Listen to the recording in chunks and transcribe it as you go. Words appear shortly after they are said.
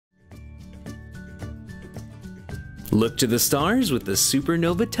Look to the stars with the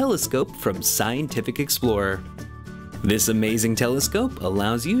Supernova Telescope from Scientific Explorer. This amazing telescope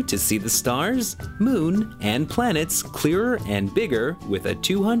allows you to see the stars, moon, and planets clearer and bigger with a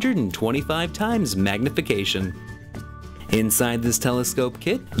 225 times magnification. Inside this telescope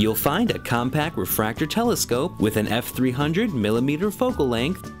kit, you'll find a compact refractor telescope with an f300mm focal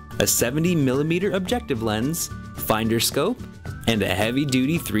length, a 70mm objective lens, finder scope, and a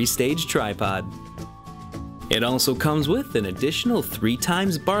heavy-duty 3-stage tripod. It also comes with an additional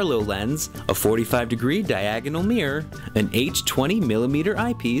 3x Barlow lens, a 45-degree diagonal mirror, an H20mm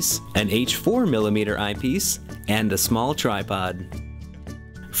eyepiece, an H4mm eyepiece, and a small tripod.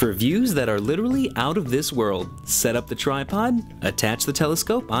 For views that are literally out of this world, set up the tripod, attach the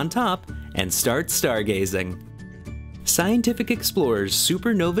telescope on top, and start stargazing. Scientific Explorer's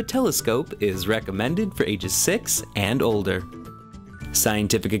Supernova Telescope is recommended for ages 6 and older.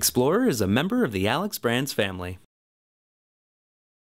 Scientific Explorer is a member of the Alex Brands family.